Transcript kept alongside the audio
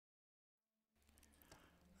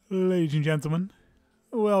Ladies and gentlemen,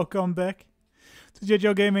 welcome back to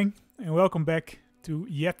JJL-Gaming and welcome back to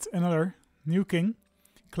yet another new king,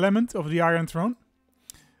 Clement of the Iron Throne.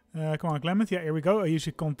 Come on, Clement. Yeah, here we go. He's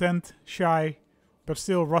a content, shy, but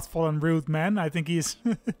still wrathful and rude man. I think he's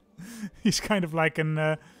he's kind of like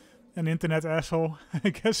an internet asshole, I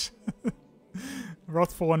guess.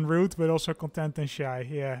 Wrathful and rude, but also content and shy.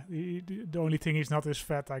 Yeah, the only thing he's not is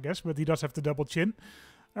fat, I guess, but he does have the double chin.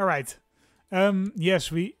 All right.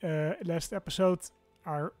 Yes, we last episode,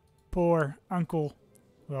 our poor uncle,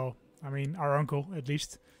 well, I mean our uncle at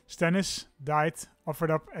least, Stannis, died,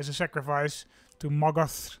 offered up as a sacrifice to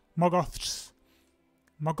Moggoths.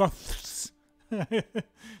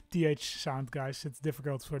 TH sound, guys. It's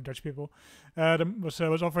difficult for Dutch people. Was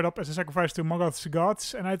offered up as a sacrifice to Moggoth's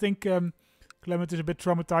gods, and I think Clement is a bit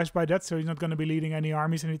traumatized by that, so he's not going to be leading any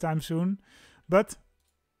armies anytime soon. But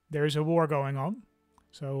there is a war going on,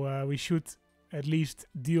 so we should at least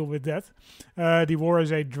deal with that. The war is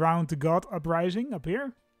a drowned god uprising up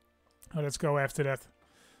here. Oh, let's go after that.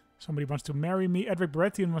 Somebody wants to marry me. Renly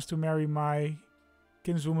Baratheon wants to marry my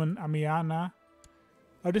kinswoman Amiana.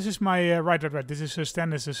 Oh, this is my right. This is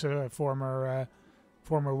Stannis'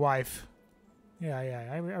 former wife. Yeah,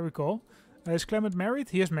 I recall. Is Clement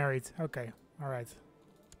married? He is married. Okay, all right.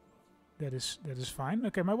 That is fine.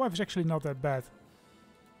 Okay, my wife is actually not that bad.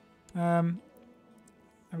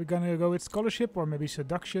 Are we gonna go with scholarship or maybe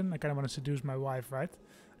seduction? I kind of want to seduce my wife, right?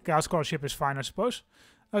 Okay, our scholarship is fine, I suppose.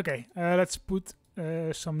 Okay, let's put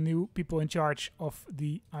some new people in charge of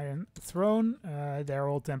the Iron Throne. They're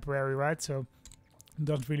all temporary, right? So it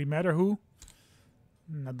doesn't really matter who.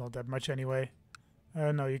 Not that much anyway.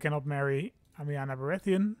 No, you cannot marry Amiana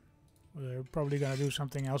Baratheon. We're probably gonna do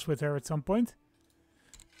something else with her at some point.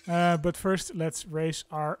 But first, let's raise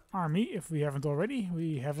our army if we haven't already.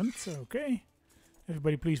 We haven't. Okay.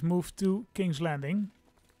 Everybody please move to King's Landing.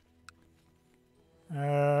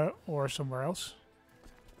 Or somewhere else.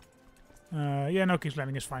 Yeah, no, King's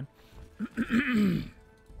Landing is fine.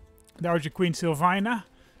 Dowager Queen Sylvina.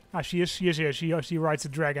 Ah, she is here. She rides a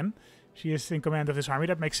dragon. She is in command of this army.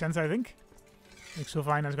 That makes sense, I think. I think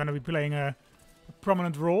Sylvina is going to be playing a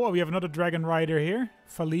prominent role. Oh, we have another dragon rider here.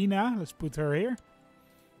 Falina. Let's put her here.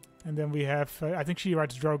 And then we have... I think she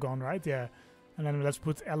rides Drogon, right? Yeah. And then let's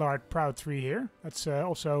put Ellard Proudtree here. Let's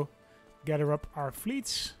also gather up our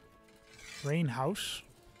fleets. Rainhouse.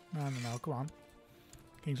 No, come on.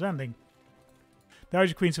 King's Landing.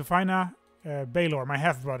 Dowager Queen Sylvina. Baelor, my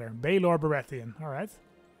half-brother. Baelor Baratheon. Alright.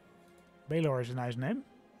 Baelor is a nice name.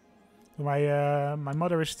 My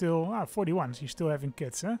mother is still 41. She's still having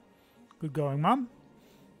kids, huh? Good going, Mom.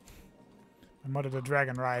 My mother, the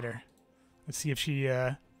Dragon Rider. Let's see if she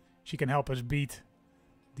can help us beat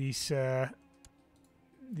these.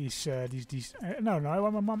 No, I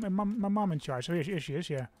want my mom in charge. So here she is.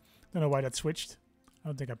 Yeah, don't know why that switched. I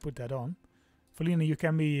don't think I put that on. Felina, you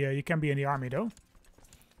can be in the army though.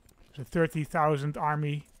 There's a 30,000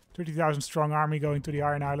 army, 30,000 strong army going to the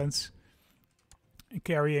Iron Islands, and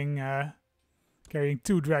carrying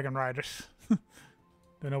 2 dragon riders.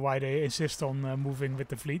 Don't know why they insist on moving with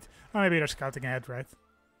the fleet. Oh, maybe they're scouting ahead, right?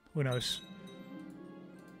 Who knows?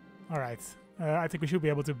 All right. I think we should be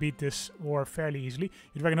able to beat this war fairly easily.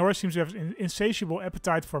 The Dragon Horse seems to have an insatiable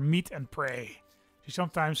appetite for meat and prey. She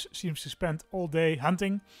sometimes seems to spend all day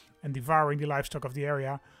hunting and devouring the livestock of the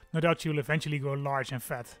area. No doubt she will eventually grow large and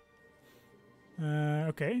fat.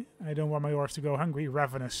 Okay, I don't want my horse to go hungry.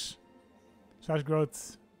 Ravenous. Size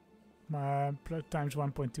growth times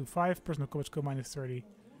 1.25. Personal combat skill minus 30.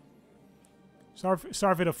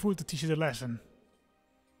 Starve it of food to teach it a lesson.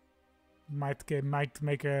 Might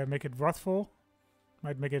make it wrathful.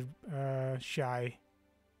 Might make it shy.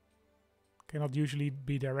 Cannot usually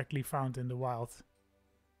be directly found in the wild.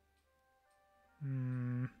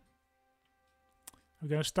 We're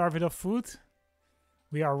gonna starve it of food.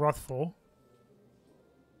 We are wrathful.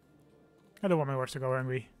 I don't want my horse to go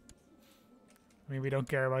hungry. I mean, we don't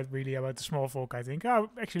care really about the small folk, I think. Oh,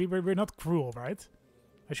 actually, we're not cruel, right?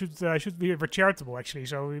 I should be charitable, actually.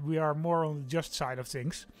 So we are more on the just side of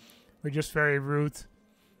things. We're just very rude.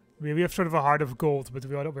 We have sort of a heart of gold, but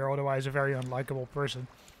we're otherwise a very unlikable person.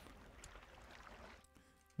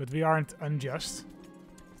 But we aren't unjust.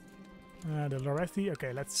 The Lorethi.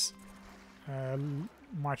 Okay, let's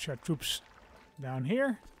march our troops down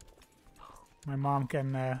here. My mom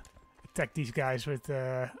can attack these guys with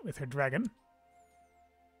her dragon. That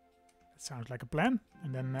sounds like a plan.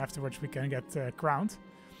 And then afterwards we can get crowned.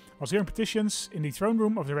 I was hearing petitions in the throne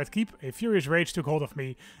room of the Red Keep. A furious rage took hold of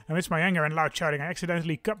me. Amidst my anger and loud shouting, I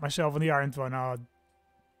accidentally cut myself on the Iron Throne. Oh.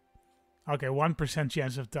 Okay, 1%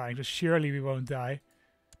 chance of dying, so surely we won't die.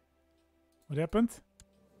 What happened?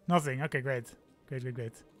 Nothing. Okay, great.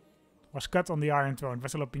 Great. Was cut on the Iron Throne.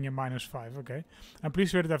 Vessel opinion -5. Okay. I'm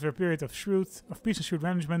pleased to hear that after a period of peace and shrewd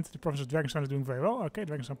management, the province of Dragonstone is doing very well. Okay,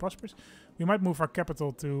 Dragonstone prospers. We might move our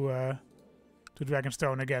capital to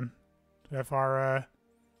Dragonstone again to have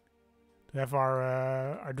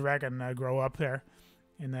our dragon grow up there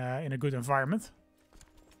in a good environment.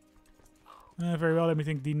 Very well. Let me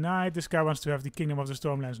think. Denied. This guy wants to have the Kingdom of the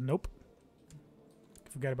Stormlands. Nope.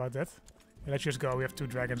 Forget about that. Yeah, let's just go. We have 2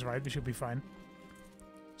 dragons, right? We should be fine.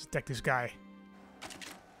 Let's attack this guy.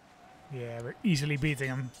 Yeah, we're easily beating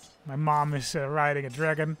him. My mom is riding a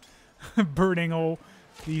dragon, burning all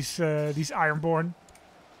these Ironborn.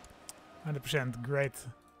 100%. Great.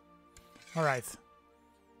 All right.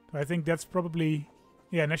 So I think that's probably...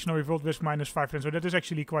 Yeah, National Revolt risk -5%. So that is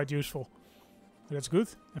actually quite useful. So that's good.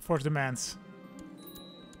 Enforce demands.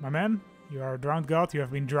 My man, you are a drowned god. You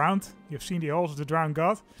have been drowned. You have seen the halls of the drowned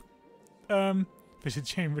god. Visit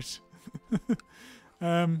chambers.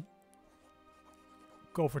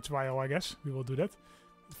 Call for trial, I guess. We will do that.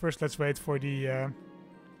 First, let's wait for the...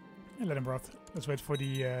 let him rot. Let's wait for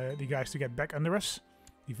the guys to get back under us.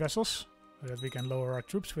 The vessels. So that we can lower our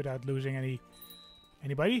troops without losing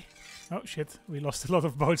anybody. Oh, shit. We lost a lot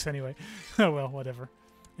of boats anyway. Oh, well, whatever.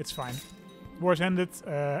 It's fine. War's ended.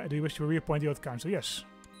 Do you wish to reappoint the old council? Yes.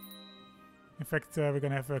 In fact, we're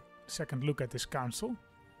going to have a second look at this council.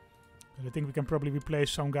 But I think we can probably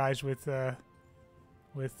replace some guys with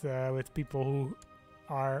people who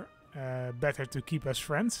are better to keep as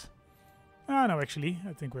friends. No, actually,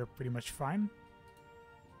 I think we're pretty much fine.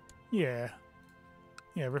 Yeah,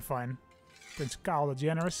 we're fine. Prince Kaal the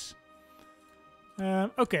Generous.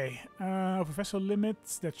 Okay, over vessel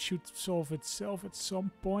limits, that should solve itself at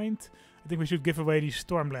some point. I think we should give away these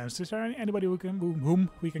Stormlands. Is there anybody whom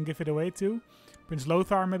we can give it away to? Prince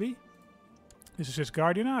Lothar, maybe? This is his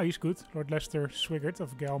guardian. Oh, he's good. Lord Lester Swigert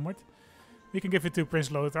of Gelmort. We can give it to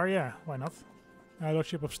Prince Lothar, yeah, why not?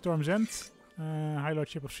 Lordship of Storm's End. High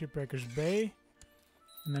Lordship of Shipbreakers Bay.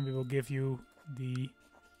 And then we will give you the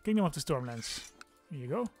Kingdom of the Stormlands. Here you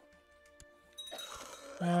go.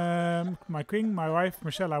 My king, my wife,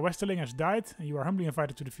 Marcella Westerling, has died, and you are humbly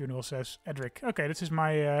invited to the funeral, says Edric. Okay, this is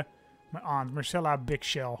my my aunt, Marcella Big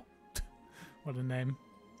Shell. What a name.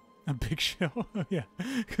 A big shell? Yeah,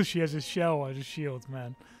 because she has a shell as a shield,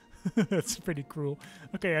 man. That's pretty cruel.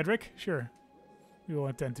 Okay, Edric, sure. We will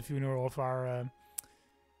attend the funeral of our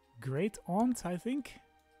great aunt, I think.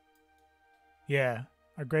 Yeah,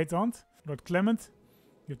 our great aunt, Lord Clement.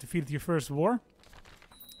 You have defeated your first war.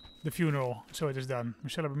 The funeral, so it is done.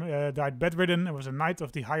 Marcella died bedridden and was a knight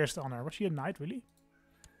of the highest honor. Was she a knight, really?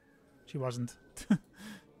 She wasn't.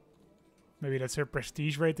 Maybe that's her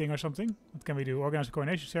prestige rating or something. What can we do? Organize a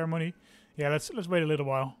coronation ceremony. Yeah, let's wait a little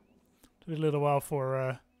while. Wait a little while for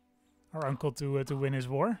our uncle to win his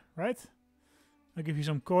war, right? I'll give you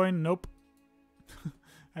some coin. Nope.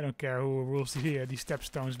 I don't care who rules these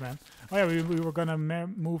stepstones, man. Oh yeah, we were gonna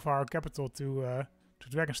move our capital to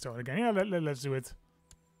Dragonstone again. Yeah, let's do it.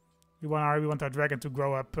 We want our dragon to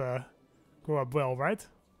grow up well, right?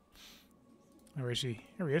 Where is he?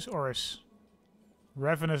 Here he is, Oris.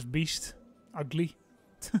 Ravenous beast, ugly.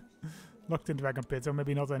 Locked in Dragon Pit, or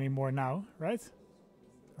maybe not anymore now, right?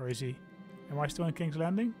 Or is he? Am I still in King's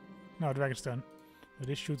Landing? No, Dragonstone. So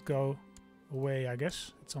this should go away, I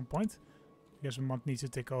guess, at some point. I guess Mont needs to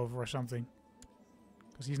take over or something.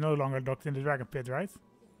 Because he's no longer locked in the Dragon Pit, right?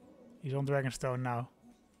 He's on Dragonstone now.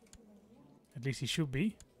 At least he should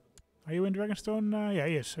be. Are you in Dragonstone? Yeah,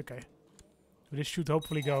 he is. Okay. So this should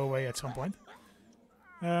hopefully go away at some point.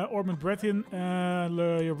 Ormond Baratheon,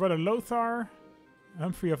 your brother Lothar.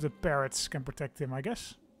 Humphrey of the Parrots can protect him, I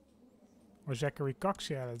guess. Or Zachary Cox.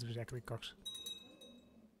 Yeah, let's do Zachary Cox.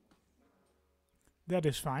 That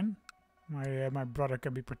is fine. My brother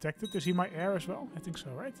can be protected. Is he my heir as well? I think so,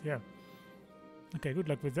 right? Yeah. Okay, good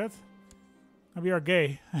luck with that. And we are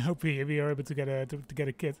gay. I hope we are able to get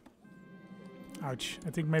a kid. Ouch. I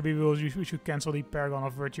think maybe we should cancel the Paragon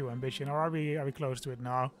of Virtue ambition. Or are we close to it?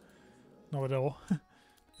 No. Not at all. I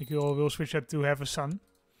think we'll switch that to have a son.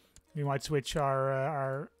 We might switch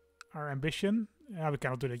our ambition. We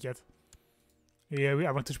cannot do that yet. Yeah,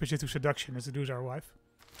 I want to switch it to seduction and seduce our wife.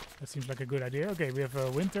 That seems like a good idea. Okay, we have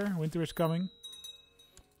winter. Winter is coming.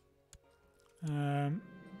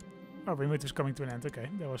 Winter is coming to an end. Okay,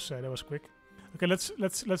 that was quick. Okay,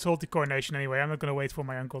 let's hold the coronation anyway. I'm not gonna wait for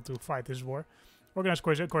my uncle to fight this war. Organize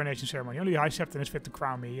coronation ceremony. Only High Septon is fit to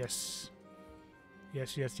crown me. Yes.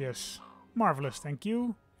 Yes. Marvelous. Thank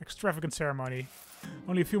you. Extravagant ceremony.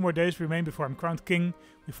 Only a few more days remain before I'm crowned king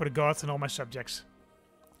before the gods and all my subjects.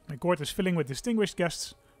 My court is filling with distinguished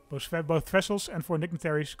guests. Both vessels and foreign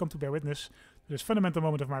dignitaries come to bear witness to This fundamental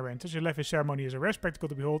moment of my reign. Such a lavish ceremony is a rare spectacle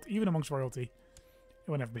to behold, even amongst royalty. It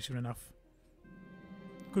will never be soon enough.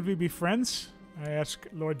 Could we be friends? I ask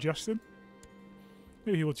Lord Justin.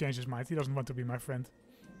 Maybe he will change his mind. He doesn't want to be my friend.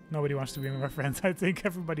 Nobody wants to be my friend. I think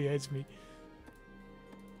everybody hates me.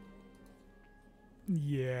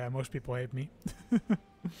 Yeah, most people hate me.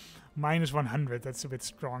 Minus 100. That's a bit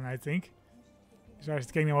strong, I think. Besides,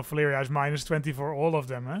 the Kingdom of Valyria has minus 20 for all of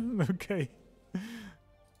them, huh? Okay.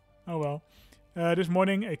 Oh well. This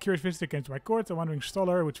morning, a curious visitor came to my court. A wandering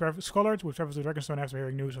scholar who travels to Dragonstone after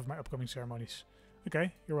hearing news of my upcoming ceremonies.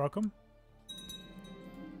 Okay, you're welcome.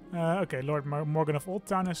 Okay, Lord Morgan of Old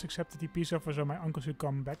Town has accepted the peace offer, so my uncle should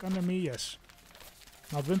come back under me. Yes.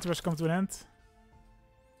 Now, winter has come to an end.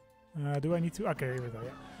 Do I need to? Okay, here we go.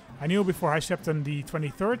 Yeah. I knew before High Septon the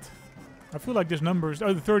 23rd. I feel like this number is...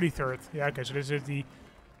 Oh, the 33rd. Yeah, okay, so this is the...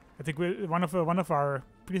 I think one of our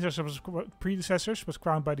predecessors was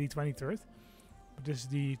crowned by the 23rd. But this is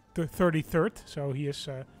the 33rd, so he's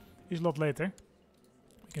a lot later.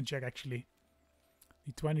 We can check, actually.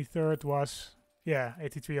 The 23rd was... Yeah,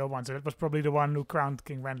 8301, so that was probably the one who crowned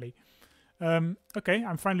King Renly. Okay,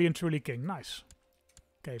 I'm finally and truly king. Nice.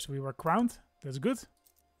 Okay, so we were crowned. That's good.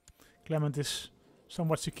 Clement is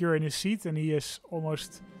somewhat secure in his seat, and he has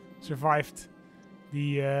almost survived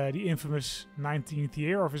the infamous 19th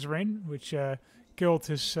year of his reign, which killed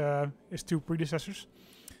his two predecessors.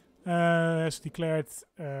 Has declared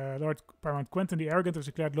Lord Paramount Quentin the Arrogant has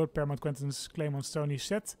declared Lord Paramount Quentin's claim on Stony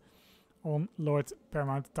set on Lord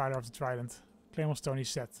Paramount Tyler of the Trident. Claim on Stony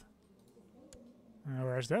set.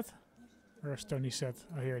 Where is that? Where is Stony set?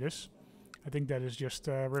 Oh, here it is. I think that is just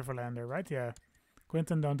Riverlander, right? Yeah.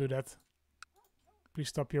 Quentin, don't do that. Please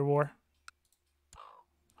stop your war.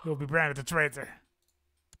 You'll be branded a traitor.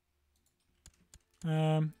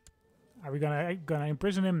 Are we gonna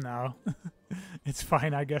imprison him now? It's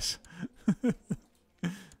fine, I guess.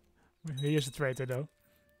 He is a traitor, though.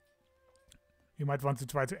 You might want to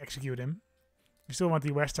try to execute him. We still want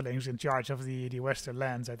the Westerlings in charge of the Western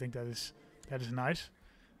lands. I think that is nice.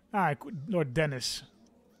 Ah, Lord Dennis.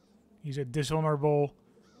 He's a dishonorable,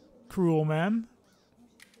 cruel man.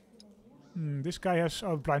 This guy has...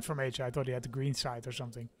 Oh, blind from age. I thought he had the green side or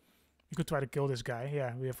something. We could try to kill this guy.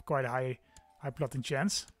 Yeah, we have quite a high plotting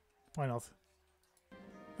chance. Why not?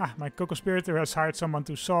 Ah, my co-conspirator has hired someone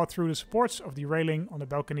to saw through the supports of the railing on the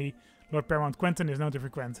balcony Lord Paramount Quentin is known to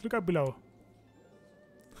frequent. Look out below.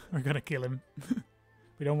 We're gonna kill him.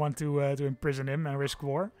 We don't want to imprison him and risk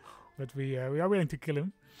war, but we are willing to kill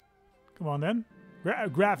him. Come on then.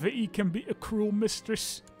 Gravity can be a cruel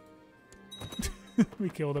mistress. We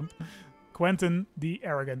killed him. Quentin the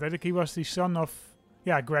Arrogant. I think he was the son of...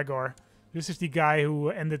 Yeah, Gregor. This is the guy who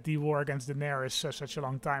ended the war against Daenerys such a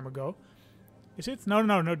long time ago. Is it? No.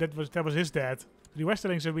 That was his dad. The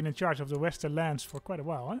Westerlings have been in charge of the Western lands for quite a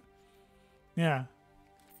while, huh? Yeah.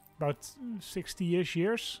 About 60-ish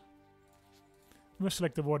years. We must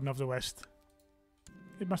select the Warden of the West.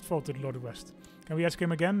 It must fall to the Lord of the West. Can we ask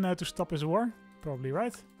him again to stop his war? Probably,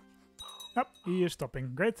 right? Oh, he is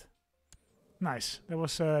stopping. Great. Nice. That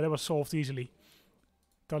was solved easily.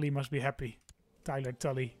 Tully must be happy. Tyler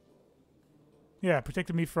Tully. Yeah,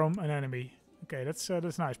 protected me from an enemy. Okay, that's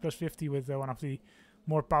nice. Plus 50 with one of the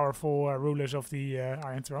more powerful rulers of the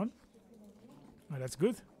Iron Throne. Oh, that's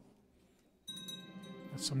good.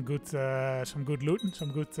 That's some good loot,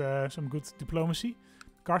 some good diplomacy.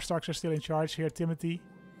 Karstarks are still in charge here. Timothy.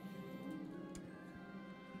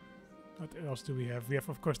 What else do we have? We have,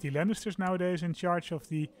 of course, the Lannisters nowadays in charge of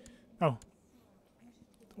the... Oh.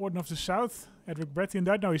 Order of the South. Edric Baratheon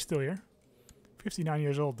died. No, he's still here. 59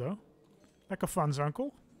 years old, though. Like a fun's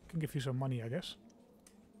uncle. Can give you some money, I guess.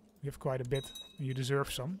 You have quite a bit. And you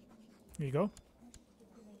deserve some. Here you go.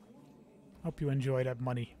 Hope you enjoy that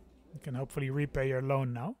money. You can hopefully repay your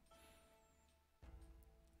loan now.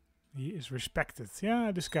 He is respected.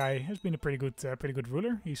 Yeah, this guy has been a pretty good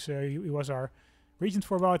ruler. He was our regent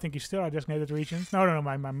for a while. I think he's still our designated regent. No.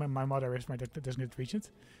 My mother is my designated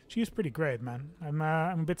regent. She is pretty great, man. I'm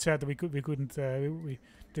a bit sad that we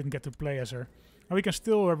didn't get to play as her. And we can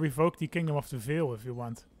still revoke the Kingdom of the Vale if you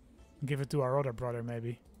want. And give it to our other brother,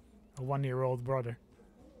 maybe. A 1-year-old brother.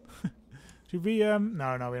 Should we?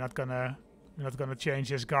 No, we're not gonna change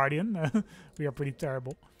his guardian. We are pretty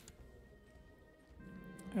terrible.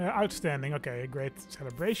 Outstanding. Okay, a great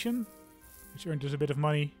celebration, which earned us a bit of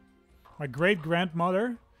money. My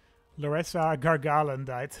great-grandmother, Larissa Gargalen,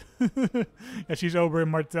 died. Yeah, she's over in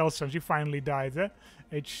Martell's son. She finally died.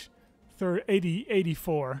 Age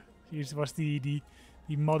 84. She was the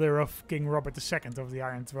mother of King Robert II of the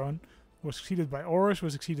Iron Throne. Was succeeded by Oros.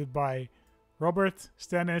 Was succeeded by Robert,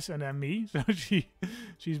 Stannis, and then me. So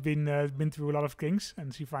she's been through a lot of kings,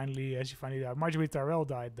 and she finally died. Marjorie Tyrell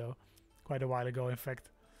died though, quite a while ago, in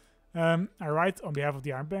fact. I write on behalf of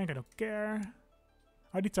the Iron Bank. I don't care.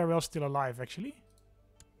 Are the Tyrells still alive, actually?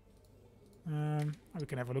 We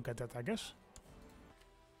can have a look at that, I guess.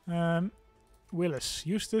 Willis,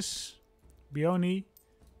 Eustace, Bioni.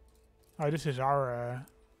 Oh, this is our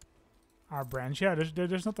branch. Yeah,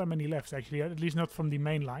 there's not that many left, actually. At least not from the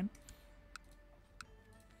main line.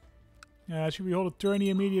 Should we hold a tourney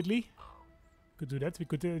immediately? Could do that. We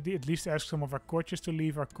could at least ask some of our courtiers to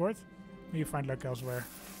leave our court. Maybe find luck elsewhere.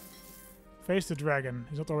 Face the dragon.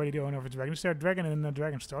 He's not already the owner of a dragon. Is there a dragon in a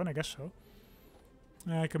Dragonstone? I guess so.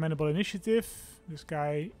 Commendable initiative. This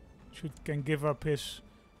guy can give up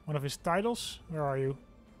one of his titles. Where are you?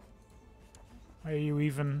 Are you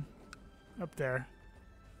even up there?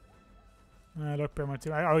 Lord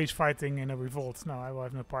Permateam. Oh, he's fighting in a revolt. No, I will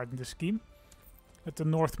have no part in this scheme. Let the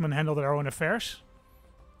Northmen handle their own affairs.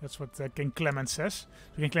 That's what King Clement says.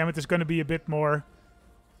 So King Clement is going to be a bit more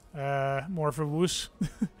of a wuss.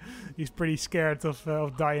 He's pretty scared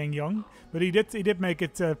of dying young, but he did make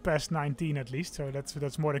it past 19 at least. So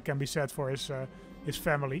that's more than can be said for his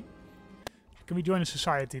family. Can we join a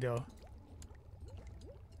society though?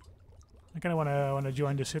 I kind of want to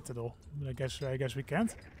join the Citadel, but I guess we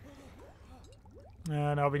can't.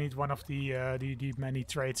 Now we need one of the many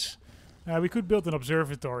traits. We could build an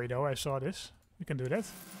observatory though. I saw this. We can do that.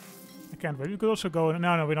 I can't wait. We could also go.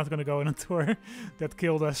 No, we're not going to go on a tour. That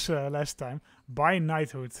killed us last time. Buy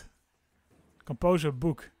knighthood. Compose a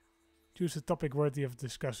book. Choose a topic worthy of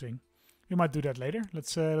discussing. We might do that later.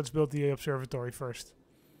 Let's build the observatory first.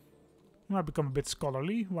 We might become a bit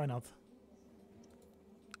scholarly. Why not?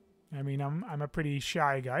 I mean, I'm a pretty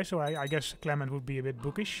shy guy, so I guess Clement would be a bit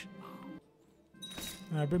bookish.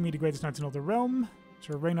 Bring me the greatest knight in all the realm.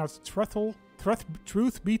 Sir Reynard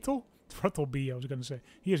Truth Beetle. Throttlebee, I was gonna say.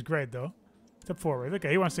 He is great though. Step forward. Okay,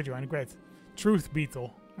 he wants to join. Great. Truth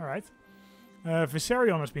Beetle. Alright.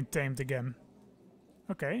 Viserion has been tamed again.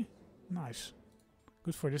 Okay. Nice.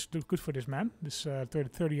 Good for this man. This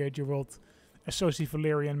 38-year-old Associate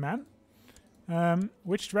Valerian man.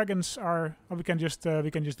 Which dragons are... Oh, we can just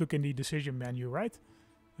look in the decision menu, right?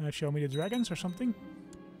 Show me the dragons or something.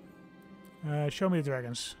 Show me the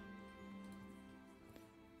dragons.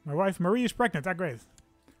 My wife Marie is pregnant. Ah, great.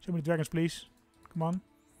 Show me the dragons, please. Come on.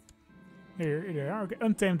 Here they are. Okay,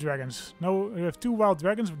 untamed dragons. No, we have 2 wild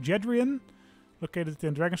dragons. Jedrian, located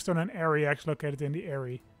in Dragonstone, and Ariax, located in the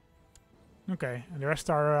Eyrie. Okay, and the rest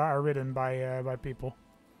are ridden by people.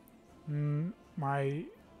 Oh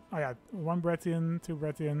yeah, 1 Baratheon, 2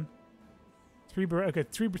 Baratheon, 3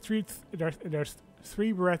 there's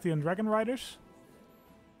 3 Baratheon dragon riders.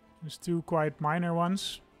 There's 2 quite minor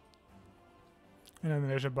ones, and then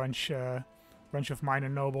there's a bunch of minor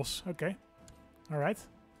nobles. Okay, all right.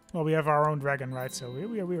 Well, we have our own dragon, right? So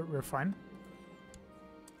we're fine.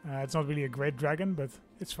 It's not really a great dragon, but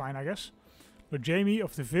it's fine, I guess. Lord Jamie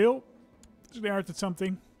of the Vale is there at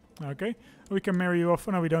something. Okay, we can marry you off.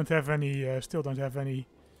 Oh, no, we don't have any. Still don't have any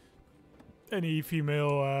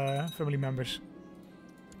female family members.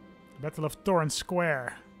 Battle of Torrent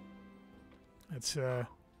Square. It's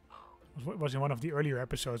was in one of the earlier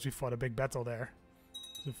episodes. We fought a big battle there.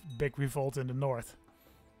 The big revolt in the north.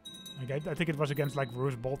 Okay, I think it was against like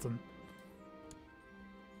Roose Bolton.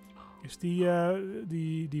 Is the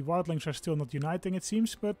wildlings are still not uniting, it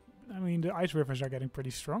seems, but I mean the ice rivers are getting pretty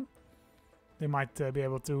strong. They might be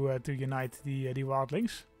able to unite the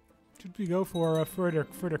wildlings. Should we go for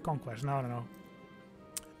further conquest? No, no.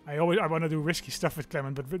 I want to do risky stuff with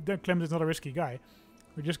Clement, but Clement is not a risky guy.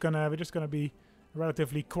 We're just gonna be a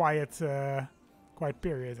relatively quiet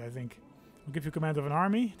period, I think. I'll give you command of an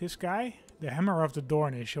army. This guy, the Hammer of the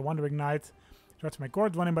Dornish, a wandering knight. Starts my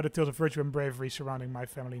court, won him by the tales of virtue and bravery surrounding my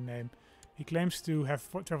family name. He claims to have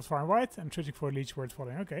traveled far and wide and searching for a liege worth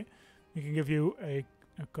following. Okay, we can give you a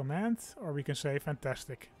command, or we can say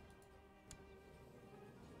fantastic.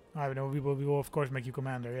 I don't know. We will of course make you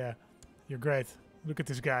commander. Yeah, you're great. Look at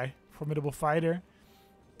this guy, formidable fighter,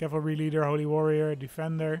 cavalry leader, holy warrior,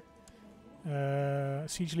 defender,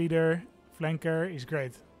 siege leader, flanker. He's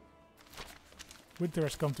great. Winter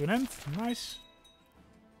has come to an end. Nice.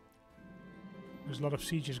 There's a lot of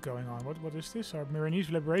sieges going on. What is this? Our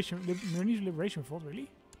Myronese Liberation Revolt,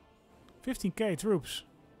 really? 15k troops.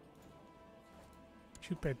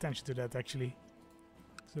 Should pay attention to that actually.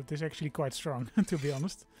 So it is actually quite strong, to be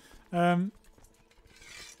honest. Yeah,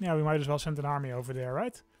 we might as well send an army over there,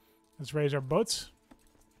 right? Let's raise our boats.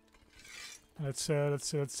 Let's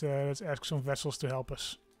ask some vessels to help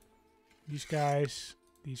us. These guys.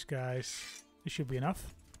 This should be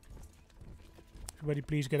enough. Everybody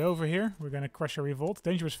please get over here. We're gonna crush a revolt.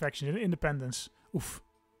 Dangerous faction. Independence. Oof.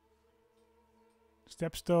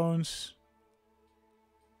 Stepstones.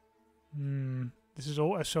 This is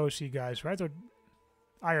all SOC guys, right? Or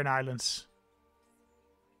Iron Islands.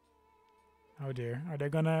 Oh dear. Are they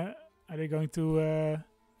going to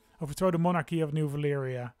overthrow the monarchy of New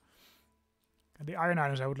Valyria? And the Iron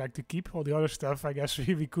Islands I would like to keep. All the other stuff I guess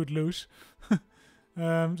we could lose.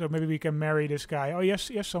 So maybe we can marry this guy. Oh yes,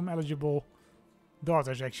 he has some eligible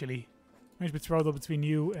daughters actually. Nice betrothal between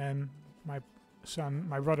you and my son,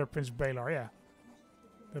 my brother Prince Baelor. Yeah.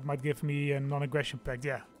 That might give me a non-aggression pact.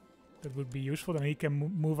 Yeah. That would be useful. Then he can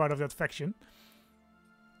move out of that faction.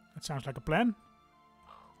 That sounds like a plan.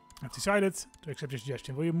 I've decided to accept your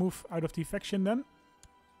suggestion. Will you move out of the faction then?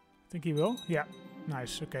 I think he will. Yeah.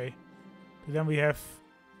 Nice. Okay. So then we have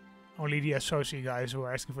only the SOC guys who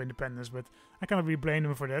are asking for independence, but I cannot really blame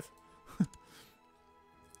them for that.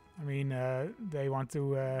 I mean, they want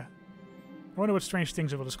to... I wonder what strange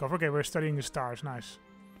things they will discover. Okay, we're studying the stars. Nice.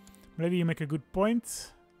 Maybe you make a good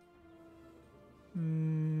point.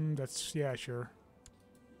 That's... yeah, sure.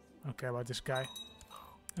 Okay, about this guy.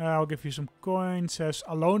 I'll give you some coins. Says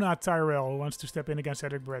Alona Tyrell wants to step in against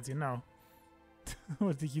Renly Baratheon. No.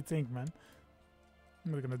 What did you think, man?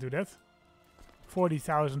 I'm not gonna do that.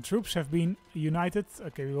 40,000 troops have been united.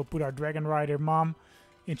 Okay, we will put our Dragon Rider mom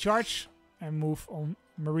in charge and move on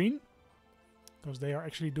Marine. Because they are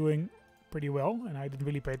actually doing pretty well and I didn't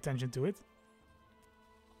really pay attention to it.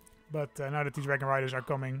 But now that these Dragon Riders are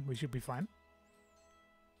coming, we should be fine.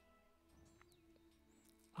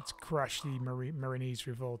 Let's crush the Marinese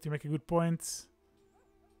revolt. You make a good point. It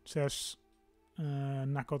says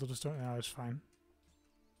knock out of the stone. No, it's fine.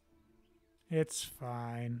 It's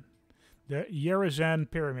fine. The Yerizan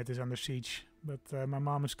pyramid is under siege, but my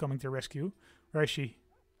mom is coming to rescue. Where is she?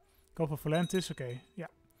 Gulf of Volantis. Okay, yeah.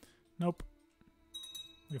 Nope.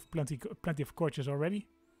 We have plenty of courtiers already.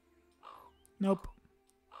 Nope.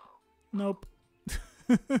 Nope.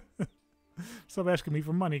 Stop asking me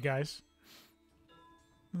for money, guys.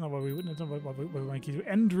 That's not what we want to do.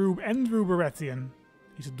 Andrew Baratheon.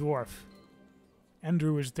 He's a dwarf.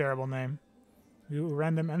 Andrew is a terrible name. You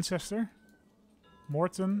random ancestor.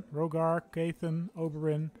 Morton, Rogar, Cathan,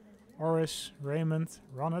 Oberyn, Oris, Raymond,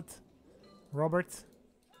 Ronnet, Robert.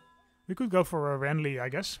 We could go for a Renly, I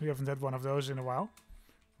guess. We haven't had one of those in a while.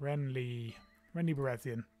 Renly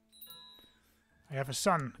Baratheon. I have a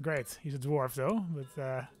son. Great. He's a dwarf though,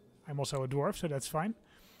 but I'm also a dwarf, so that's fine.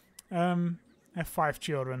 I have 5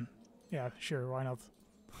 children. Yeah, sure, why not?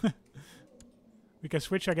 We can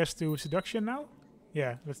switch, I guess, to seduction now.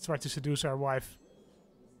 Yeah, let's try to seduce our wife.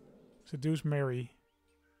 Seduce Mary.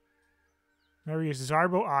 Mary is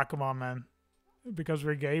desirable? Ah, come on, man. Because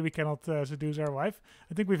we're gay, we cannot seduce our wife.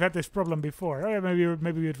 I think we've had this problem before. Oh, yeah,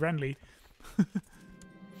 maybe with Renly.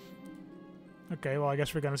 Okay, well, I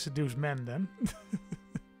guess we're gonna seduce men then.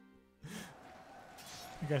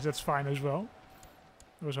 I guess that's fine as well.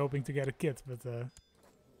 I was hoping to get a kid, but...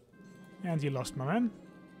 and you lost, my man.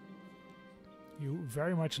 You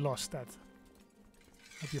very much lost that.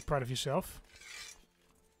 Hope you're proud of yourself.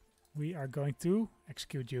 We are going to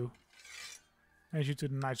execute you. Send you to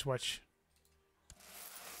the Night's Watch.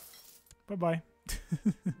 Bye-bye.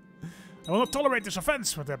 I will not tolerate this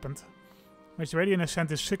offense. What happened? Mr. Radiant has sent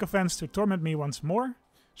his sycophants to torment me once more,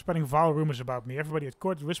 spreading vile rumors about me. Everybody at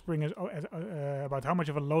court whispering about how much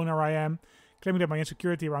of a loner I am, claiming that my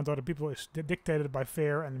insecurity around other people is dictated by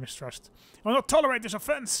fear and mistrust. I will not tolerate this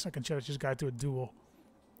offense. I can challenge this guy to a duel.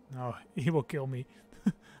 No, he will kill me.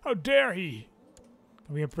 How dare he?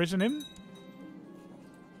 Can we imprison him?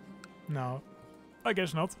 No. I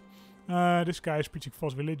guess not. This guy is preaching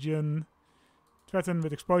false religion. Threatened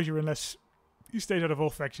with exposure unless he stays out of all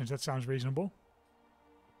factions. That sounds reasonable.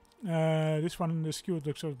 This one, the skewed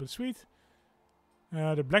looks a bit sweet.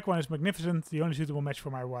 The black one is magnificent. The only suitable match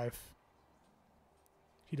for my wife.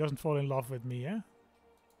 He doesn't fall in love with me, yeah?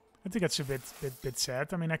 I think that's a bit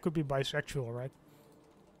sad. I mean, I could be bisexual, right?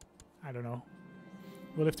 I don't know.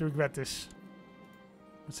 We'll have to regret this.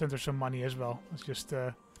 Let's send her some money as well. Let's just...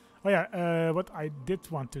 oh yeah, what I did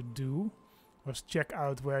want to do was check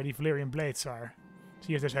out where the Valyrian blades are.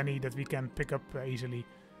 See if there's any that we can pick up easily.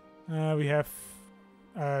 We have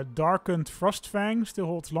Darkened Frostfang, still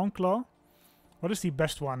holds Longclaw. What is the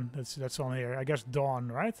best one that's on here? I guess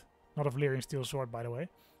Dawn, right? Not a Valyrian Steel Sword, by the way.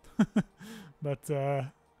 But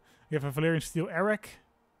we have a Valyrian Steel Eric,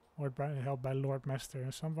 held by Lord Master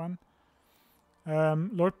and someone.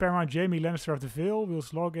 Lord Paramount Jaime Lannister of the Vale,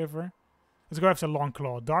 wields Lawgiver. Let's go after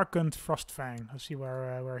Longclaw. Darkened Frostfang. Let's see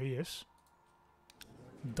where he is.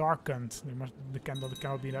 Darkened. There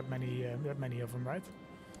cannot be that many of them, right?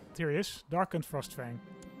 Here he is. Darkened Frostfang.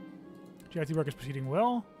 Charity work is proceeding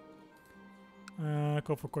well.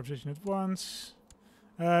 Call for corporation at once.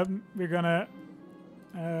 We're gonna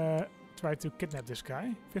try to kidnap this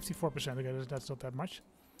guy. 54%. Okay, that's not that much.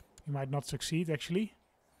 He might not succeed, actually.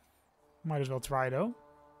 Might as well try, though.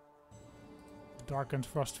 Darkened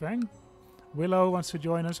Frostfang. Willow wants to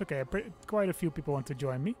join us. Okay, quite a few people want to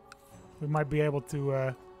join me. We might be able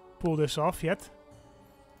to pull this off yet.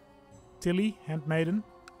 Tilly, Handmaiden.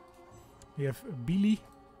 We have Billy.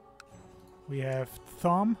 We have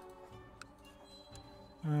Thom.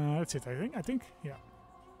 That's it, I think. Yeah.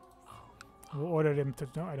 We'll order them to...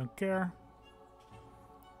 No, I don't care.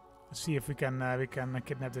 Let's see if we can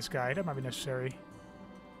kidnap this guy. That might be necessary.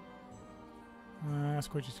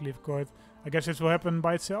 Escort you to leave court. I guess this will happen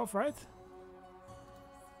by itself, right?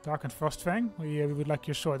 Darkened Frostfang. We would like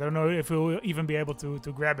your sword. I don't know if we'll even be able to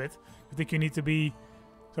grab it. I think you need to be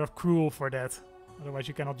sort of cruel for that. Otherwise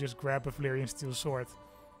you cannot just grab a Valyrian steel sword.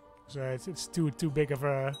 So it's too big of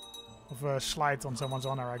a slight on someone's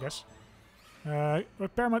honor, I guess.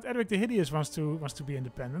 But Paramount Edric the Hideous wants to be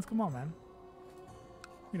independent. Come on, man.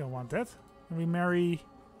 We don't want that. Can we marry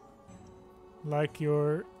like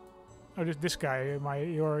your... Oh, this guy,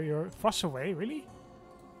 your Fossaway, really?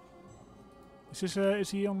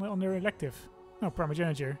 Is he on their elective? No,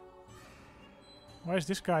 primogeniture. Why is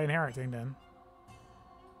this guy inheriting then?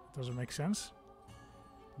 Doesn't make sense.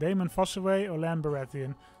 Daemon Fossaway, Renly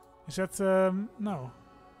Baratheon. Is that no?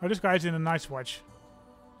 Oh, this guy's in a Night's Watch.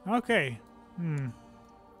 Okay. Who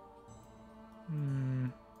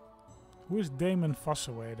is Daemon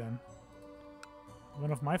Fossaway then?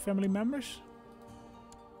 One of my family members?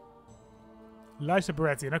 Lysa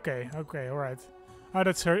Baratheon. Okay, alright. Oh,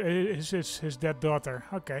 that's her. His dead daughter.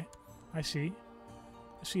 Okay, I see.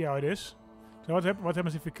 I see how it is. So what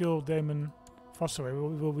happens if we kill Daemon Fossaway?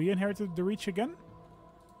 Will we inherit the Reach again?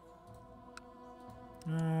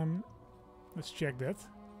 Let's check that.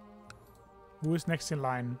 Who is next in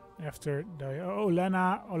line after the... Oh,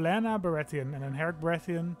 Olenna Baratheon, and then Herrick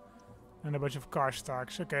Baratheon, and a bunch of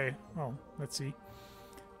Karstarks. Okay, well, let's see.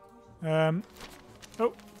 Oh,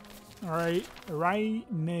 alright.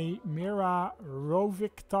 Rhaenyra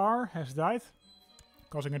Roviktar has died,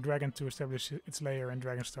 causing a dragon to establish its lair in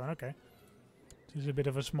Dragonstone. Okay. This is a bit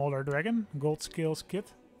of a smaller dragon. Gold Scales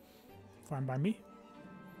Kit. Fine by me.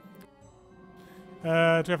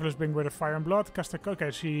 Travelers bring word of fire and blood.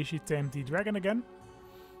 Okay, she tamed the dragon again.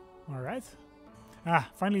 Alright.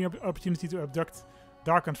 Finally an opportunity to abduct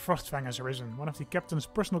Darkened Frostfang has arisen. One of the captain's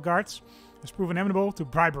personal guards has proven amenable to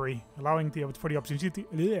bribery, allowing for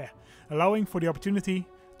the opportunity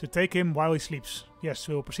to take him while he sleeps. Yes,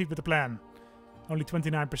 we'll proceed with the plan. Only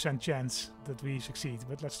 29% chance that we succeed,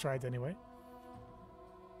 but let's try it anyway.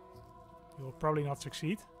 We will probably not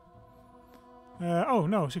succeed. Oh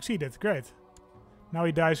no, succeeded. Great. Now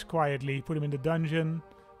he dies quietly. Put him in the dungeon.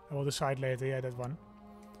 I will decide later. Yeah, that one.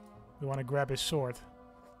 We want to grab his sword.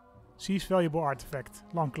 Seize valuable artifact.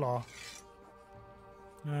 Longclaw.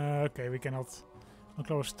 Okay, we cannot.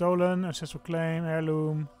 Longclaw was stolen. Ancestral claim.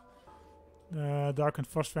 Heirloom. Darkened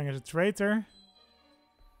Frostfang is a traitor.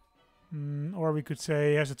 Or we could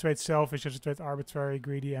say he has a trait selfish, has a trait arbitrary,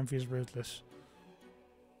 greedy, envious, ruthless.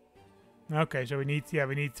 Okay, so we need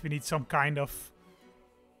some kind of...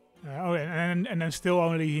 oh, and then still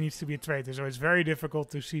only he needs to be a traitor, so it's very difficult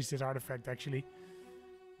to seize this artifact, actually.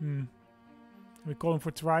 We call him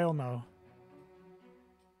for trial? No.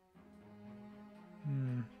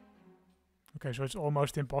 Okay, so it's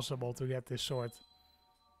almost impossible to get this sword.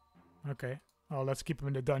 Okay, well, let's keep him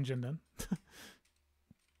in the dungeon then.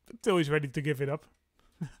 Until he's ready to give it up.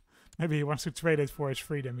 Maybe he wants to trade it for his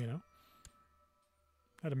freedom, you know.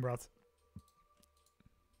 Let him rot.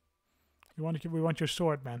 We want your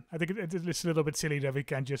sword, man. I think it's a little bit silly that we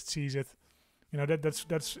can't just seize it. You know, that's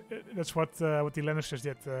what the Lannisters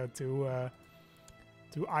did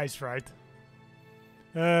to Ice, right?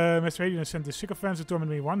 Master Radiant has sent the sycophants to torment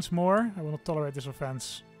me once more. I will not tolerate this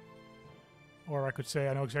offense. Or I could say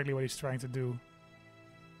I know exactly what he's trying to do.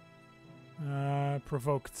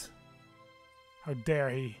 Provoked. How dare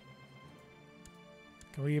he?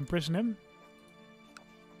 Can we imprison him?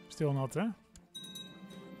 Still not, eh?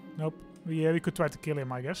 Nope. We could try to kill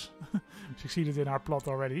him, I guess. Succeeded in our plot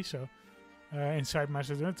already, so incite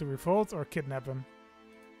Master to revolt or kidnap him.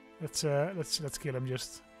 Let's kill him.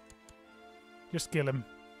 Just kill him.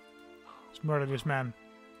 Let's murder this man.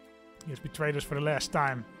 He has betrayed us for the last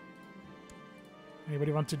time.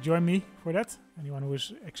 Anybody want to join me for that? Anyone who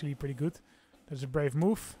is actually pretty good? That's a brave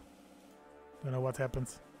move. Don't know what happened.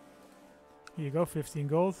 Here you go, 15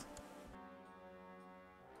 gold.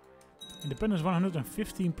 Independence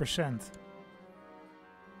 115%.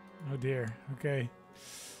 Oh dear. Okay.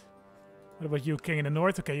 What about you, King in the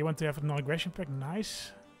North? Okay, you want to have a non-aggression pact.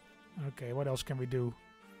 Nice. Okay, what else can we do?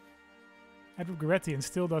 Edward Baratheon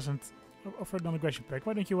still doesn't offer a non-aggression pact.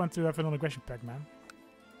 Why don't you want to have a non-aggression pact, man?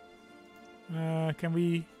 Can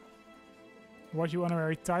we award you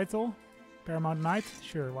honorary title? Paramount Knight?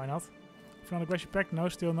 Sure, why not? For non-aggression pact? No,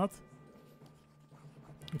 still not.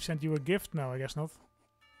 We've sent you a gift? No, I guess not.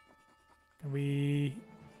 Can we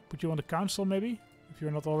put you on the council, maybe? If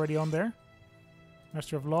you're not already on there.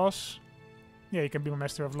 Master of Laws. Yeah, you can be my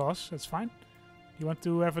Master of Laws. That's fine. You want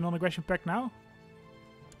to have a non-aggression pact now?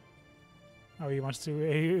 Oh, he wants to...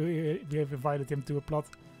 we have invited him to a plot.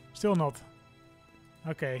 Still not.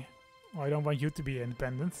 Okay. Well, I don't want you to be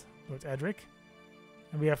independent, Lord Edric.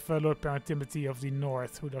 And we have Lord Parent Timothy of the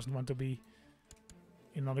North, who doesn't want to be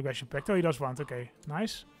in non-aggression pact. Oh, he does want. Okay,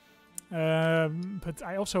 nice. But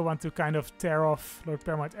I also want to kind of tear off Lord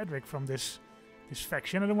Paramount Edric from this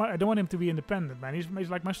faction. I don't want him to be independent, man. He's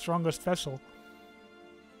like my strongest vassal.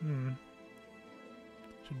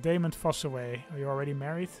 So Damon Fossaway, are you already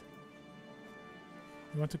married?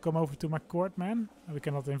 You want to come over to my court, man? We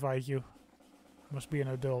cannot invite you. Must be an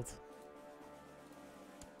adult.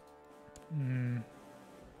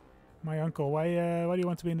 My uncle, why do you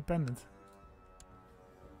want to be independent?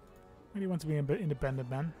 Why do you want to be independent,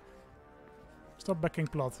 man? Stop backing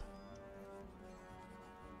plot.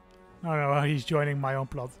 No, he's joining my own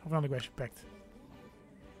plot of non-aggression pact.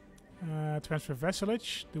 Transfer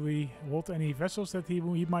vassalage. Do we hold any vessels that he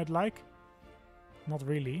might like? Not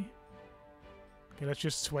really. Okay, let's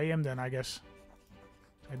just sway him then, I guess.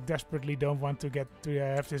 I desperately don't want to get to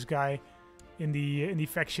have this guy in the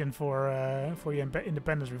faction for the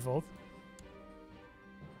independence revolt.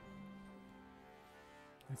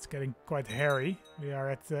 It's getting quite hairy. We are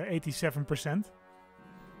at 87%.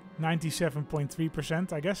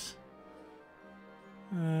 97.3%, I guess.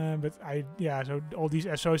 But so all these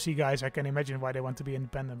SOC guys, I can imagine why they want to be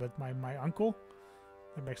independent, but my uncle?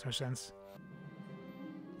 That makes no sense.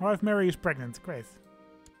 My wife Mary is pregnant, great.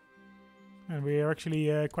 And we are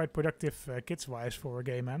actually quite productive kids-wise for a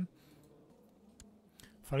gay man.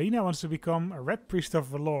 Valina wants to become a Red Priest of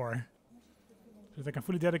Valor, so that I can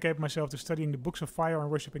fully dedicate myself to studying the Books of Fire and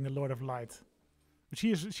worshipping the Lord of Light. But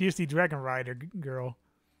she is the Dragon Rider girl.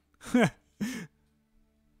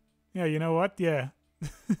 Yeah, you know what? Yeah.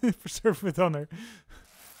 Preserve with honor.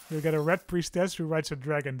 We got a Red Priestess who rides a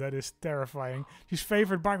dragon. That is terrifying. She's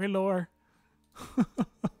favored by my lore.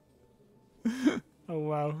 Oh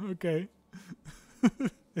wow, okay.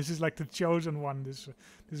 This is like the chosen one, this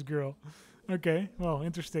girl. Okay, well,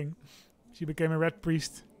 interesting. She became a Red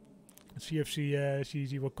Priest. Let's see if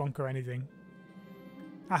she will conquer anything.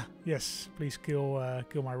 Ah, yes, please kill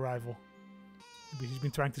my rival. Maybe she's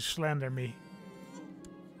been trying to slander me.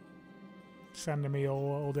 Slander me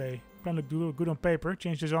all day. Plan look good on paper.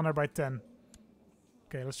 Change this honor by 10.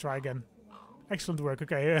 Okay, let's try again. Excellent work.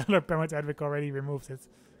 Okay, Lord Paramount Edric already removed it.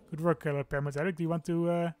 Good work, Lord Paramount Edric. Do you want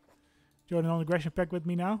to join an non-aggression pact with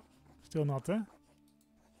me now? Still not, eh?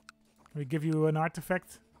 Can we give you an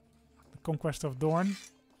artifact? The Conquest of Dorne.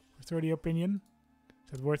 For 30 opinion.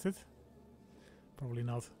 Is that worth it? Probably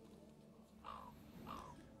not.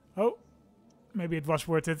 Oh! Maybe it was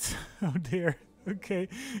worth it. Oh dear. Okay.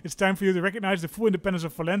 It's time for you to recognize the full independence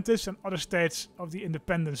of Valentis and other states of the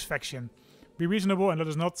independence faction. Be reasonable and let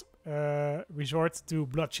us not resort to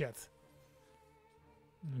bloodshed.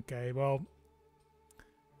 Okay, well...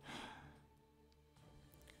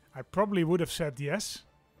 I probably would have said yes.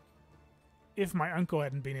 If my uncle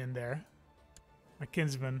hadn't been in there. My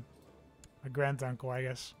kinsman. My grand-uncle, I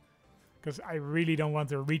guess. Because I really don't want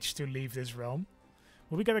the Reach to leave this realm.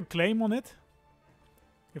 Will we get a claim on it?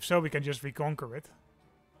 If so, we can just reconquer it.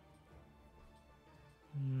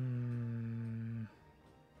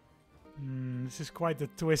 This is quite a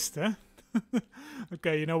twist, eh?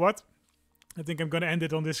 Okay, you know what? I think I'm gonna end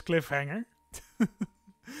it on this cliffhanger.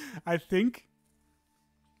 I think...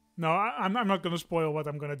 No, I'm not gonna spoil what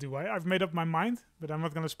I'm gonna do. I've made up my mind, but I'm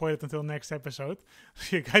not gonna spoil it until next episode.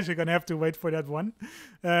 So you guys are gonna have to wait for that one.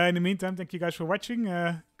 In the meantime, thank you guys for watching.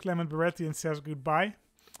 Clement Baratheon says goodbye.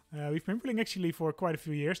 We've been playing actually for quite a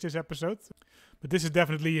few years this episode. But this is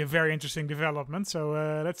definitely a very interesting development. So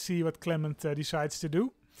let's see what Clement decides to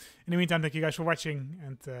do. In the meantime, thank you guys for watching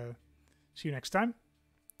and see you next time.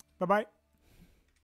 Bye-bye.